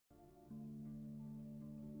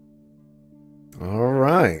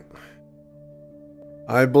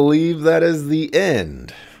I believe that is the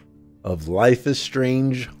end of Life is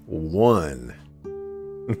Strange 1.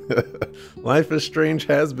 Life is Strange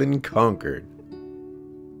has been conquered.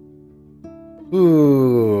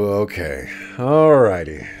 Ooh, okay.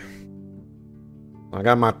 Alrighty. I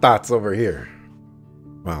got my thoughts over here.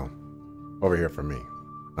 Well, over here for me,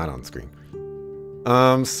 not on screen.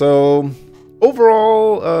 So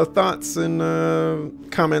overall thoughts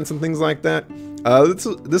and comments and things like that.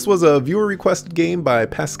 This was a viewer requested game by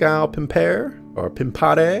Pascal Pimpare or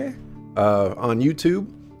Pimpare on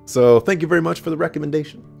YouTube. So thank you very much for the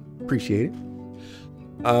recommendation. Appreciate it.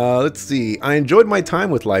 Let's see. I enjoyed my time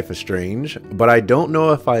with Life is Strange, but I don't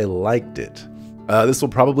know if I liked it. This will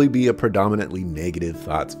probably be a predominantly negative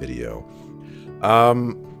thoughts video.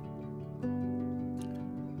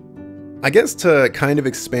 I guess to kind of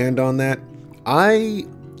expand on that, I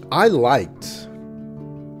liked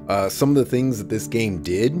some of the things that this game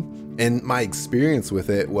did, and my experience with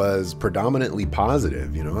it was predominantly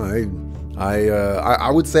positive. You know,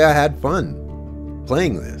 I would say I had fun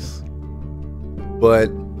playing this,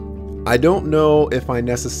 but I don't know if I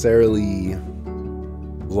necessarily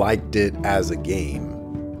liked it as a game.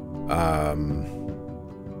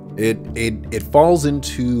 It falls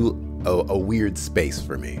into a weird space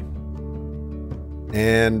for me,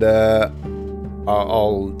 and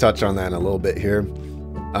I'll touch on that in a little bit here.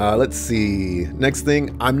 Let's see. Next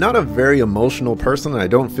thing, I'm not a very emotional person, and I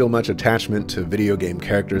don't feel much attachment to video game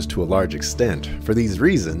characters to a large extent. For these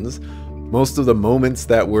reasons, most of the moments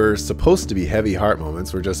that were supposed to be heavy heart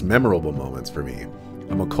moments were just memorable moments for me.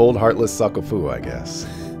 I'm a cold, heartless suckafoo, I guess.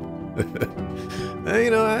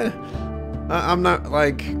 You know, I'm not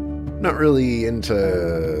not really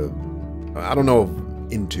into, I don't know if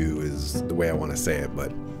into is the way I want to say it, but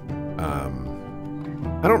I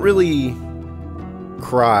don't really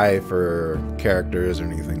cry for characters or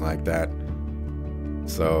anything like that.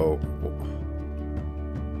 So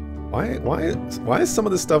why is some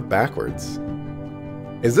of this stuff backwards?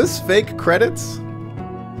 Is this fake credits?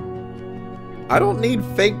 I don't need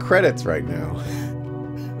fake credits right now.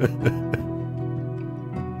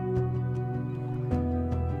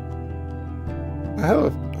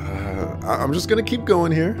 I'm just gonna keep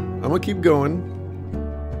going here. I'm gonna keep going.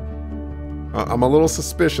 I'm a little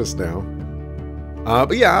suspicious now.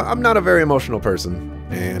 But yeah, I'm not a very emotional person,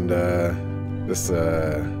 and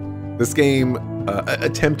this game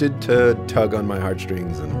attempted to tug on my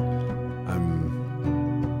heartstrings, and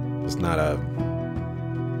I'm just not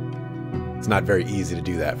it's not very easy to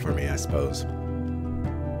do that for me, I suppose.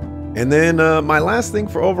 And then my last thing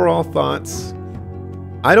for overall thoughts,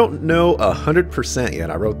 I don't know 100%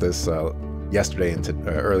 yet. I wrote this yesterday and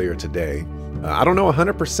earlier today. I don't know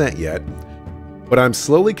 100% yet, but I'm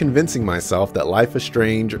slowly convincing myself that Life is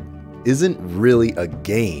Strange isn't really a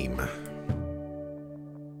game.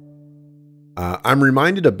 I'm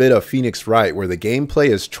reminded a bit of Phoenix Wright, where the gameplay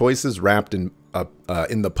is choices wrapped in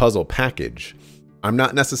the puzzle package. I'm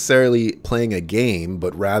not necessarily playing a game,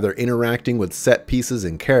 but rather interacting with set pieces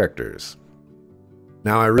and characters.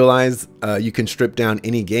 Now, I realize you can strip down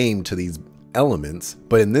any game to these elements,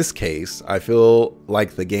 but in this case, I feel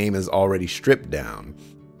like the game is already stripped down.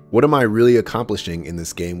 What am I really accomplishing in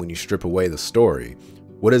this game when you strip away the story?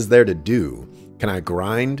 What is there to do? Can I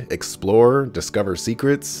grind, explore, discover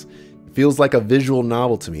secrets? It feels like a visual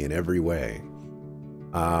novel to me in every way.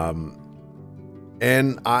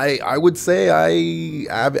 And I would say,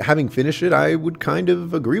 having finished it, I would kind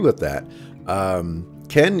of agree with that.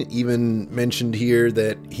 Ken even mentioned here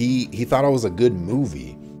that he thought it was a good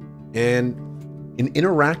movie, and an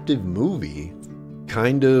interactive movie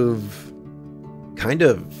kind of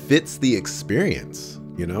fits the experience,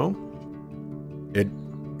 you know?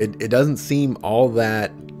 It doesn't seem all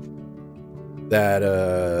that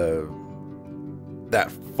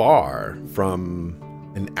far from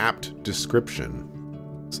an apt description.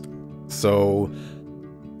 So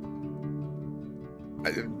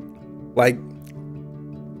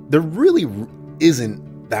there really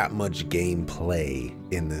isn't that much gameplay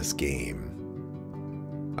in this game.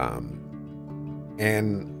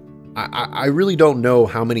 And I really don't know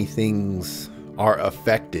how many things are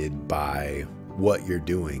affected by what you're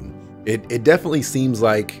doing. It definitely seems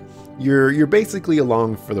like you're basically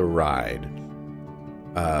along for the ride.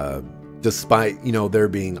 Despite, you know, there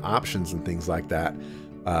being options and things like that.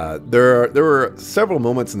 There were several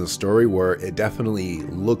moments in the story where it definitely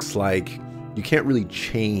looks like you can't really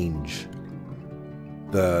change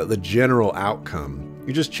the general outcome.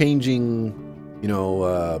 You're just changing, you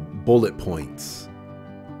know, bullet points.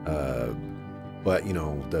 But, you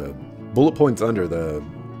know, the bullet points under the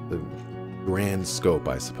grand scope,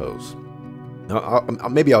 I suppose.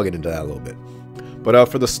 Maybe I'll get into that a little bit. But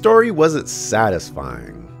for the story, was it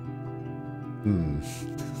satisfying?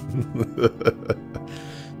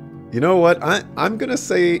 You know what? I'm gonna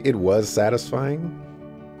say it was satisfying.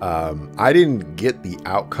 I didn't get the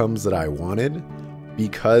outcomes that I wanted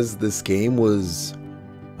because this game was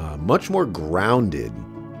much more grounded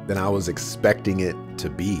than I was expecting it to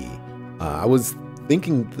be. I was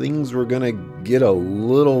thinking things were gonna get a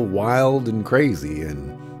little wild and crazy,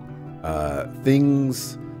 and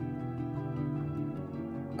things...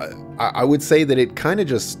 I would say that it kind of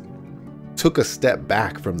just took a step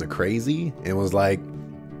back from the crazy and was like,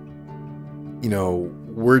 you know,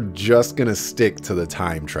 we're just gonna stick to the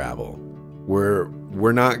time travel. We're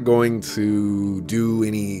not going to do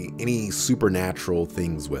any supernatural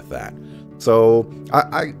things with that. So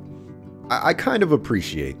I kind of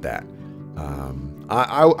appreciate that.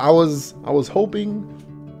 I was hoping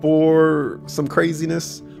for some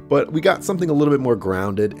craziness, but we got something a little bit more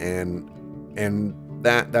grounded, and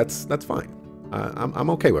that's fine. I'm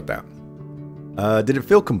okay with that. Did it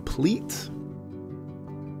feel complete?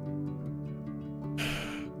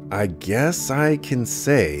 I guess I can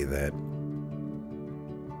say that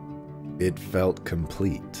it felt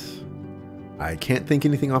complete. I can't think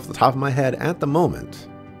anything off the top of my head at the moment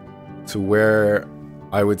to where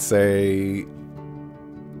I would say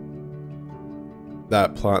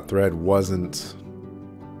that plot thread wasn't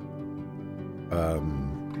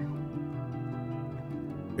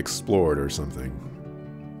explored or something.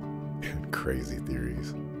 Crazy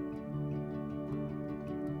theories.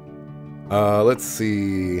 Let's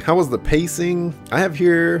see. How was the pacing? I have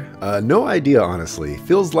here no idea, honestly.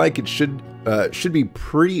 Feels like it should be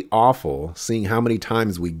pretty awful, seeing how many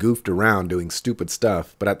times we goofed around doing stupid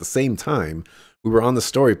stuff, but at the same time, we were on the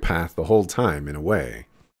story path the whole time in a way.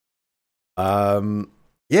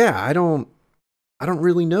 Yeah, I don't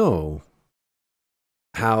really know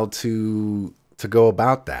how to go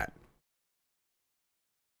about that.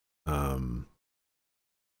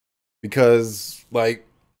 Because like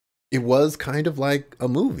it was kind of like a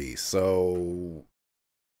movie, so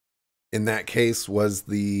in that case, was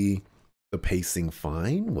the pacing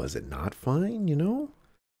fine? Was it not fine? You know,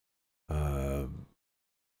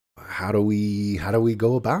 how do we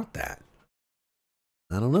go about that?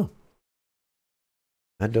 I don't know.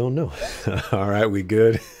 I don't know. All right, we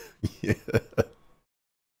good? Yeah.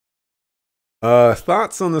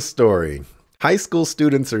 Thoughts on the story? High school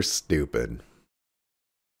students are stupid.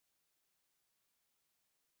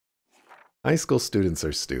 High school students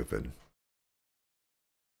are stupid.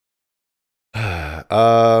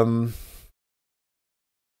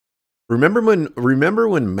 Remember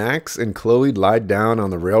when Max and Chloe lied down on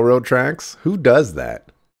the railroad tracks? Who does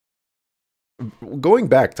that? Going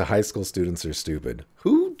back to high school students are stupid.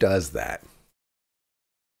 Who does that?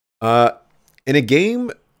 In a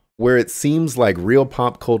game where it seems like real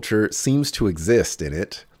pop culture seems to exist in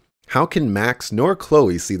it, how can Max nor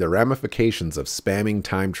Chloe see the ramifications of spamming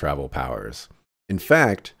time travel powers? In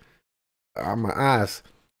fact, on my ass,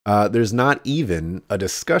 there's not even a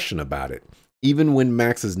discussion about it, even when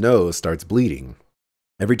Max's nose starts bleeding.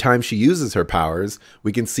 Every time she uses her powers,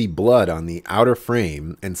 we can see blood on the outer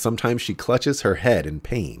frame, and sometimes she clutches her head in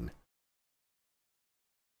pain.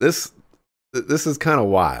 This is kind of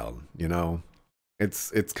wild, you know?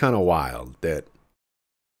 It's kind of wild that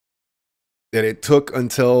it took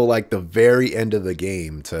until like the very end of the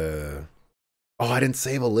game to... Oh, I didn't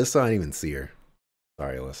save Alyssa. I didn't even see her.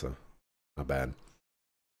 Sorry, Alyssa. Not bad.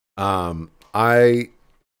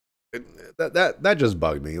 That just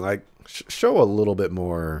bugged me. Like, show a little bit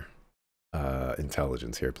more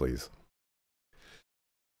intelligence here, please.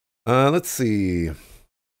 Let's see.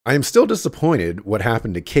 I am still disappointed what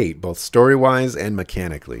happened to Kate, both story-wise and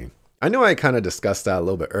mechanically. I know I kind of discussed that a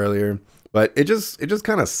little bit earlier, but it just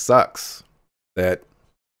kind of sucks that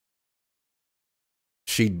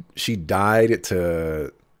she died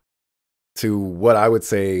to what I would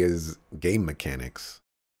say is game mechanics.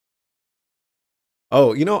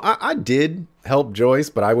 Oh, you know, I did help Joyce,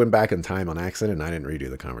 but I went back in time on accident and I didn't redo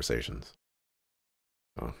the conversations.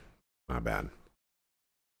 Oh, my bad.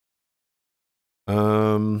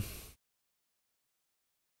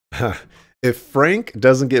 If Frank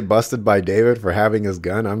doesn't get busted by David for having his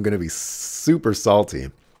gun, I'm going to be super salty.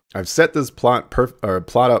 I've set this plot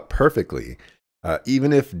up perfectly.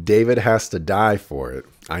 Even if David has to die for it,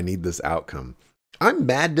 I need this outcome. I'm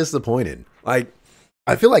mad disappointed. Like,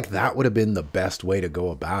 I feel like that would have been the best way to go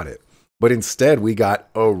about it. But instead, we got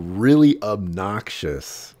a really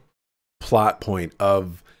obnoxious plot point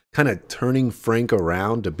of kind of turning Frank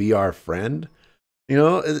around to be our friend. You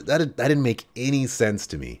know, that didn't make any sense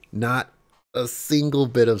to me. Not a single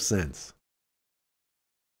bit of sense.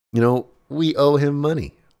 You know, we owe him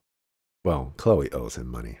money. Well, Chloe owes him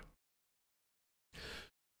money.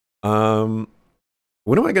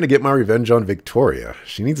 When am I going to get my revenge on Victoria?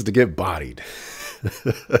 She needs to get bodied.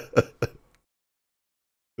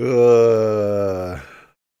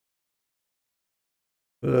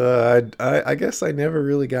 I guess I never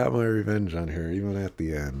really got my revenge on her, even at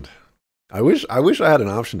the end. I wish I had an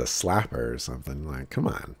option to slap her or something. Like, come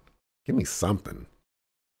on, give me something.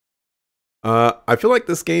 I feel like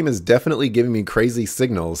this game is definitely giving me crazy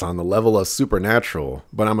signals on the level of supernatural,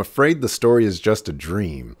 but I'm afraid the story is just a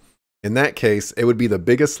dream. In that case, it would be the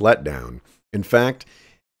biggest letdown. In fact,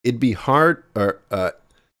 it'd be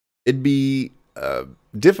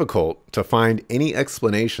difficult to find any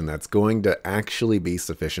explanation that's going to actually be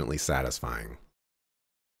sufficiently satisfying.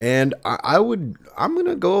 And I'm going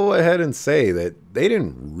to go ahead and say that they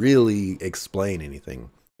didn't really explain anything.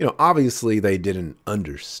 You know, obviously they didn't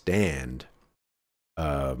understand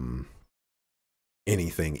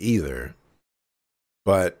anything either,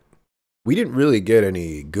 but we didn't really get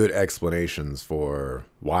any good explanations for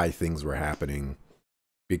why things were happening,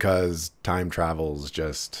 because time travel's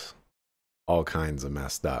just all kinds of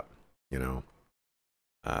messed up, you know.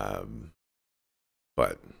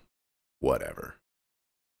 But whatever.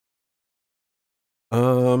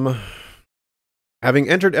 Having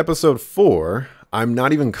entered episode 4, I'm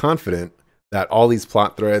not even confident that all these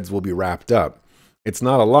plot threads will be wrapped up. It's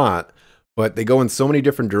not a lot, but they go in so many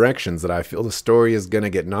different directions that I feel the story is going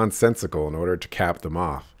to get nonsensical in order to cap them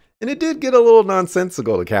off. And it did get a little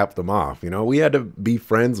nonsensical to cap them off. You know, we had to be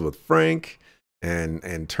friends with Frank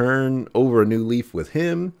and turn over a new leaf with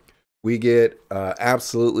him. We get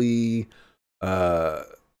absolutely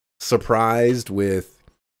surprised with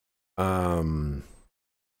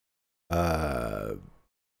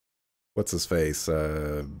what's his face?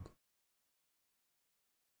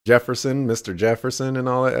 Jefferson, Mr. Jefferson, and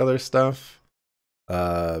all that other stuff.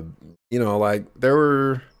 You know, like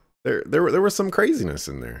there was some craziness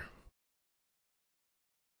in there.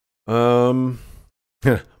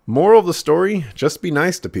 Moral of the story: just be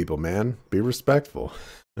nice to people, man. Be respectful.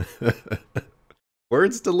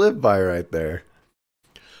 Words to live by right there.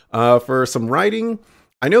 For some writing,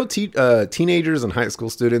 I know teenagers and high school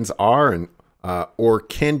students are and or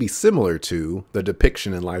can be similar to the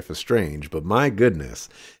depiction in Life is Strange, but my goodness,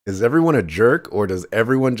 is everyone a jerk, or does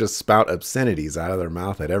everyone just spout obscenities out of their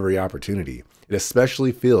mouth at every opportunity? It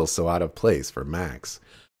especially feels so out of place for Max.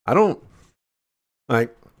 I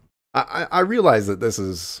realize that this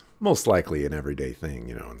is most likely an everyday thing,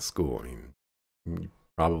 you know, in school. I mean, you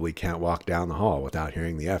probably can't walk down the hall without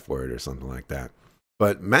hearing the F word or something like that.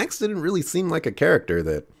 But Max didn't really seem like a character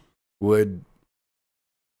that would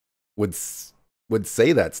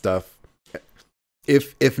say that stuff,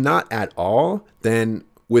 if not at all, then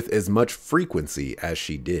with as much frequency as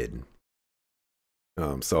she did.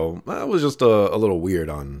 So that was just a little weird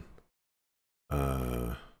on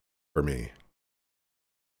for me.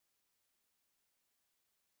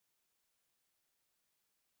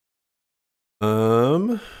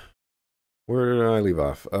 Where did I leave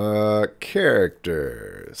off?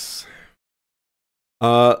 Characters.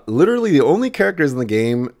 Literally the only characters in the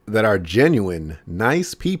game that are genuine,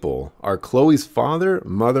 nice people are Chloe's father,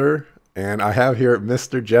 mother, and I have here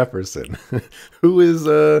Mr. Jefferson, who is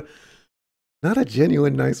not a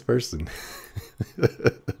genuine nice person.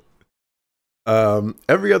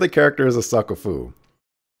 Every other character is a suckafoo,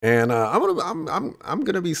 and I'm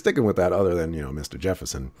gonna be sticking with that. Other than, you know, Mr.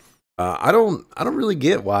 Jefferson, I don't really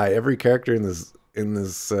get why every character in this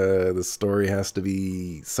story has to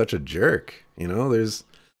be such a jerk. You know, there's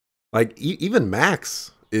like even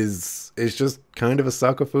Max is just kind of a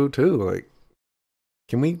suckafoo too. Like,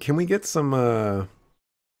 can we get some why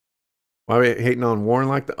are we hating on Warren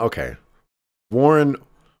like that? Okay,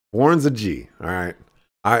 Warren's a G. All right,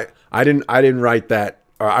 I didn't write that,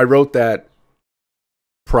 or I wrote that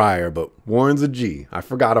prior, but Warren's a G. I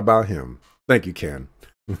forgot about him. Thank you, Ken.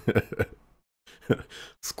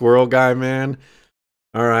 Squirrel guy, man.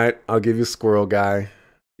 All right, I'll give you Squirrel guy.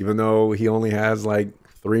 Even though he only has like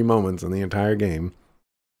 3 moments in the entire game,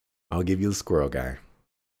 I'll give you the Squirrel guy.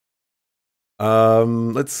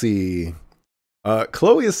 Let's see.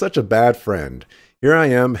 Chloe is such a bad friend. Here I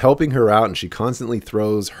am helping her out, and she constantly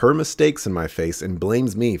throws her mistakes in my face and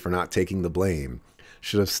blames me for not taking the blame.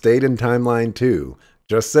 Should have stayed in timeline 2.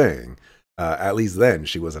 Just saying. At least then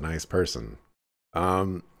she was a nice person.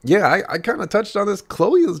 Yeah, I kind of touched on this.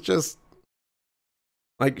 Chloe is just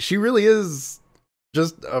like, she really is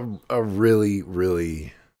just a really,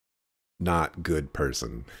 really not good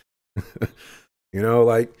person. You know,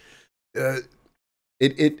 like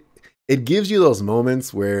it gives you those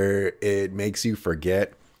moments where it makes you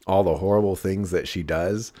forget all the horrible things that she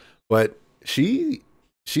does, but she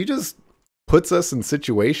just puts us in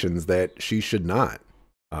situations that she should not.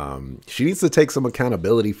 She needs to take some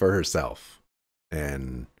accountability for herself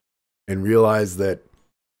and realize that,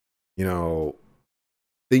 you know,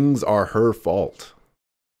 things are her fault,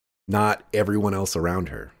 not everyone else around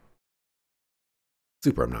her.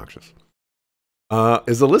 Super obnoxious.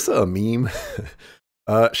 Is Alyssa a meme?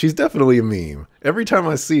 She's definitely a meme. Every time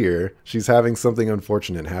I see her, she's having something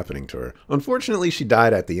unfortunate happening to her. Unfortunately, she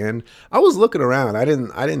died at the end. I was looking around. I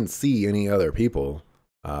didn't see any other people.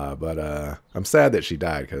 But I'm sad that she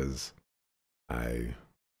died because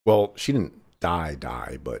well, she didn't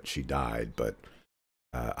die, but she died. But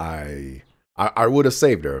I would have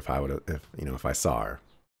saved her if if I saw her.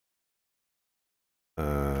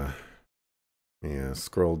 Yeah,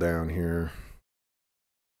 scroll down here.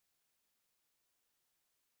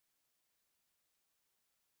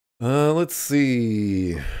 Let's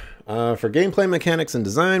see. For gameplay mechanics and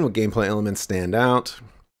design, what gameplay elements stand out?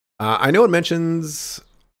 I know it mentions,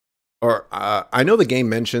 I know the game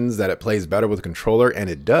mentions that it plays better with a controller, and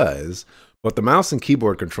it does, but the mouse and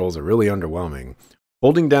keyboard controls are really underwhelming.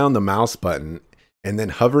 Holding down the mouse button and then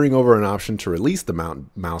hovering over an option to release the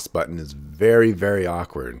mouse button is very, very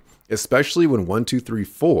awkward, especially when 1, 2, 3,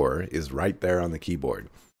 4 is right there on the keyboard.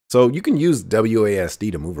 So you can use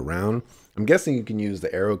WASD to move around. I'm guessing you can use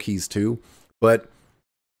the arrow keys too, but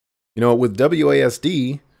you know, with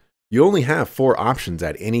WASD, you only have 4 options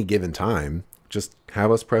at any given time. Just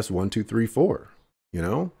have us press 1, 2, 3, 4. You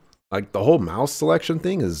know, like the whole mouse selection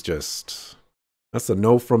thing is just, that's a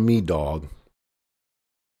no from me, dog.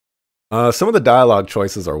 Some of the dialogue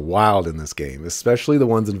choices are wild in this game, especially the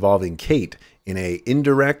ones involving Kate in a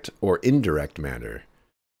indirect or indirect manner.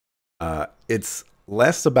 It's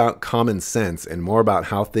less about common sense and more about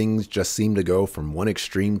how things just seem to go from one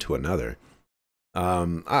extreme to another.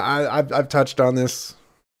 I've touched on this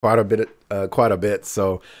quite a bit.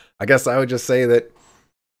 So I guess I would just say that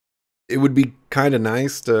it would be kind of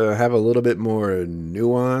nice to have a little bit more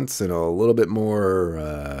nuance and a little bit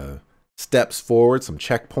more steps forward, some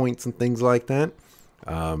checkpoints and things like that.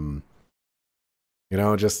 You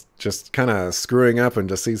know, just kind of screwing up and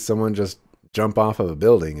just see someone just jump off of a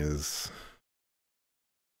building is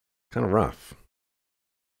kind of rough.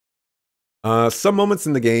 Some moments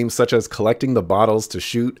in the game, such as collecting the bottles to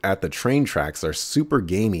shoot at the train tracks, are super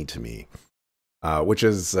gamey to me, which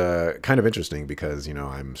is kind of interesting because, you know,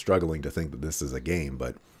 I'm struggling to think that this is a game,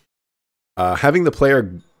 but having the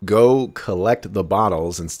player go collect the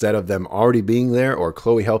bottles instead of them already being there or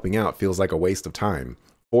Chloe helping out feels like a waste of time.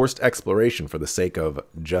 Forced exploration for the sake of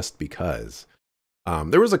just because.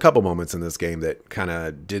 There was a couple moments in this game that kind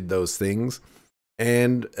of did those things.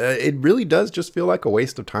 And it really does just feel like a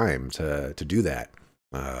waste of time to do that.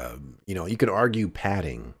 You know, you could argue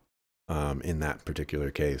padding in that particular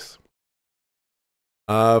case.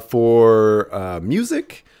 For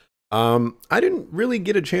music, I didn't really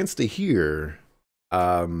get a chance to hear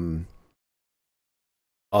a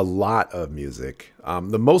lot of music.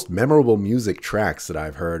 The most memorable music tracks that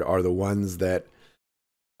I've heard are the ones that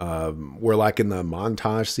were like in the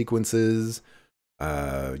montage sequences.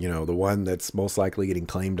 You know, the one that's most likely getting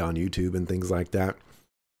claimed on YouTube and things like that,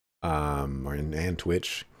 and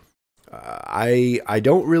Twitch. I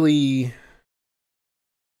don't really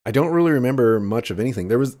remember much of anything.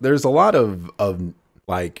 There's a lot of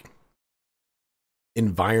like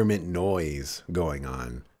environment noise going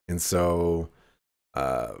on, and so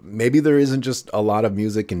maybe there isn't just a lot of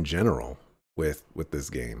music in general with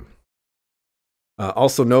this game.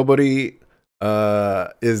 Also, nobody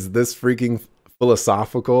is this freaking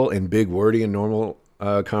philosophical and big wordy in normal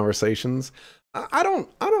conversations. I don't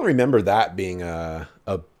remember that being a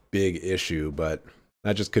big issue, but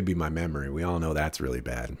that just could be my memory. We all know that's really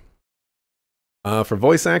bad. For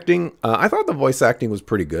voice acting, I thought the voice acting was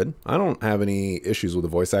pretty good. I don't have any issues with the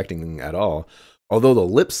voice acting at all, although the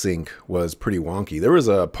lip sync was pretty wonky. There was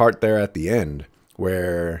a part there at the end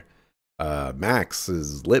where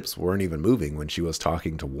Max's lips weren't even moving when she was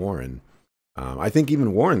talking to Warren. I think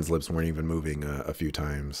even Warren's lips weren't even moving a few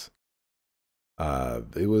times.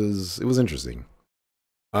 It was interesting.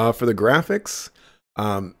 For the graphics,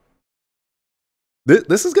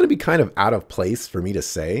 this is going to be kind of out of place for me to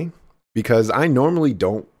say because I normally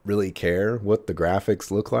don't really care what the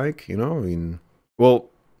graphics look like. You know, I mean,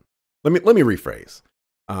 well, let me rephrase.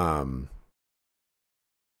 You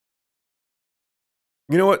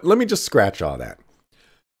know what? Let me just scratch all that.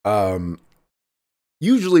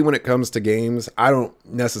 Usually when it comes to games, I don't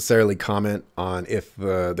necessarily comment on if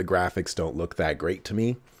the graphics don't look that great to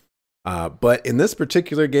me. But in this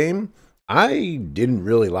particular game, I didn't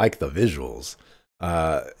really like the visuals.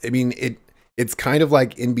 I mean, it's kind of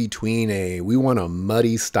like in between we want a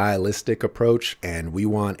muddy stylistic approach, and we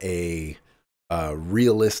want a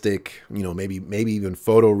realistic, you know, maybe even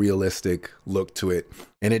photorealistic look to it,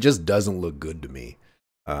 and it just doesn't look good to me.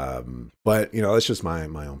 But you know, it's just my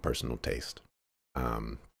own personal taste.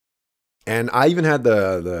 And I even had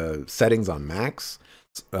the settings on max,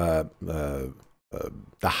 the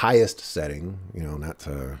highest setting, you know, not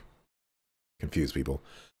to confuse people.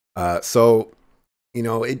 So you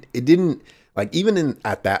know, it didn't, like, even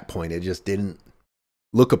at that point, it just didn't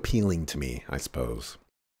look appealing to me, I suppose.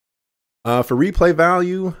 For replay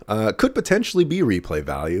value, could potentially be replay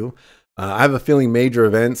value. I have a feeling major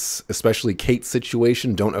events, especially Kate's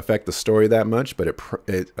situation, don't affect the story that much, but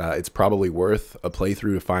it's probably worth a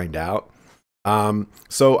playthrough to find out.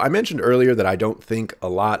 So I mentioned earlier that I don't think a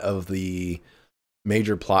lot of the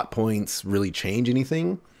major plot points really change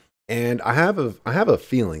anything, and I have a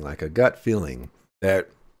feeling, like a gut feeling, that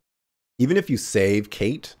even if you save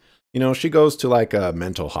Kate, you know, she goes to like a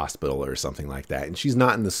mental hospital or something like that, and she's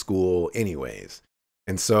not in the school anyways.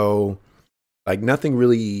 And so, like, nothing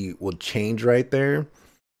really will change right there.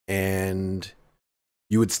 And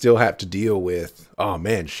you would still have to deal with, oh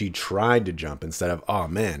man, she tried to jump, instead of, oh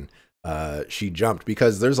man, she jumped.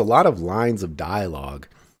 Because there's a lot of lines of dialogue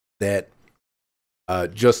that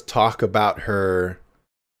just talk about her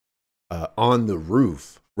on the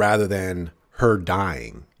roof rather than her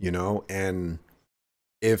dying, you know? And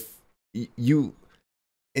if you,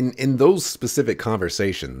 in those specific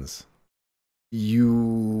conversations, you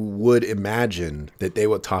would imagine that they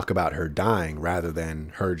would talk about her dying rather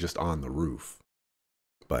than her just on the roof.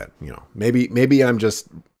 But, you know, maybe I'm just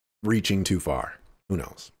reaching too far. Who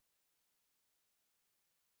knows?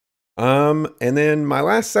 And then my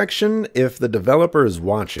last section, if the developer is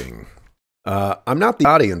watching. I'm not the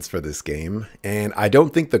audience for this game, and I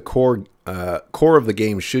don't think the core of the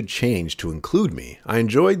game should change to include me. I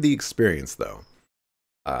enjoyed the experience, though.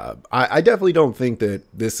 I definitely don't think that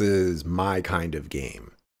this is my kind of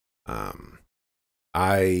game.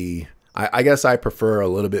 I guess I prefer a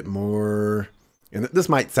little bit more, and this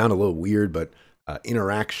might sound a little weird, but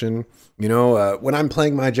interaction. You know, when I'm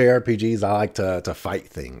playing my JRPGs, I like to fight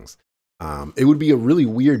things. It would be a really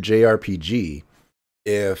weird JRPG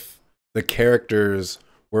if the characters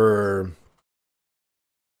were,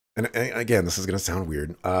 and again, this is going to sound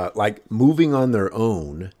weird, like moving on their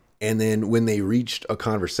own, and then when they reached a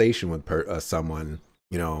conversation with someone,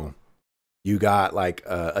 you know, you got like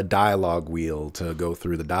a dialogue wheel to go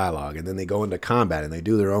through the dialogue, and then they go into combat and they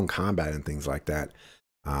do their own combat and things like that.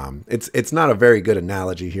 It's not a very good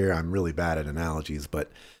analogy here. I'm really bad at analogies,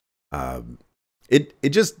 but it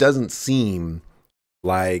just doesn't seem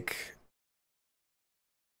like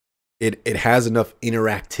it has enough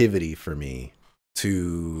interactivity for me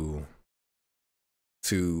to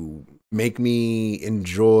make me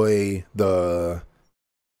enjoy the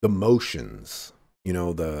motions, you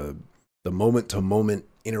know, the moment to moment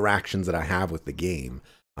interactions that I have with the game.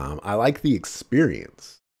 I like the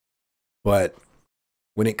experience, but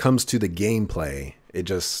when it comes to the gameplay, it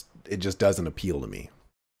just doesn't appeal to me.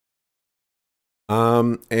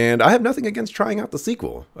 And I have nothing against trying out the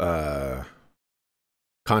sequel.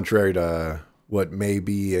 Contrary to what may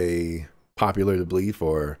be a popular belief,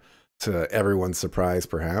 or to everyone's surprise,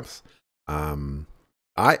 perhaps, I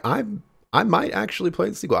might actually play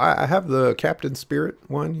the sequel. I have the Captain Spirit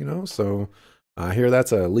one, you know, so I hear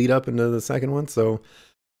that's a lead up into the second one. So,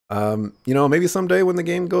 you know, maybe someday when the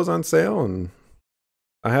game goes on sale and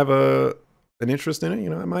I have an interest in it,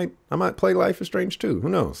 you know, I might play Life is Strange too. Who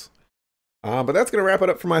knows? But that's gonna wrap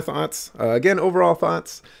it up for my thoughts. Again, overall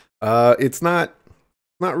thoughts. It's not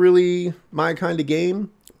really my kind of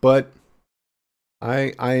game, but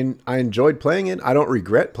I enjoyed playing it. I don't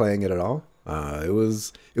regret playing it at all. It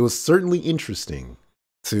was certainly interesting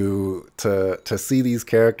to see these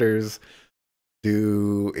characters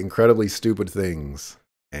do incredibly stupid things,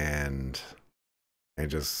 and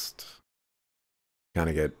just kind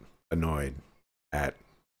of get annoyed at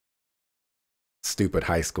stupid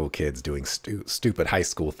high school kids doing stupid high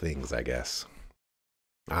school things, I guess.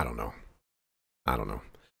 I don't know.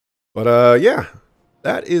 But yeah,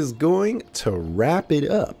 that is going to wrap it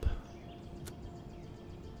up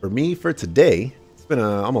for me for today. It's been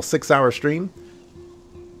a almost 6-hour stream.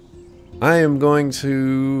 I am going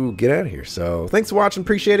to get out of here. So thanks for watching.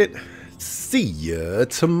 Appreciate it. See ya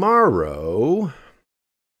tomorrow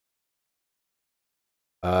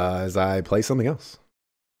as I play something else.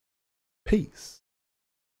 Peace.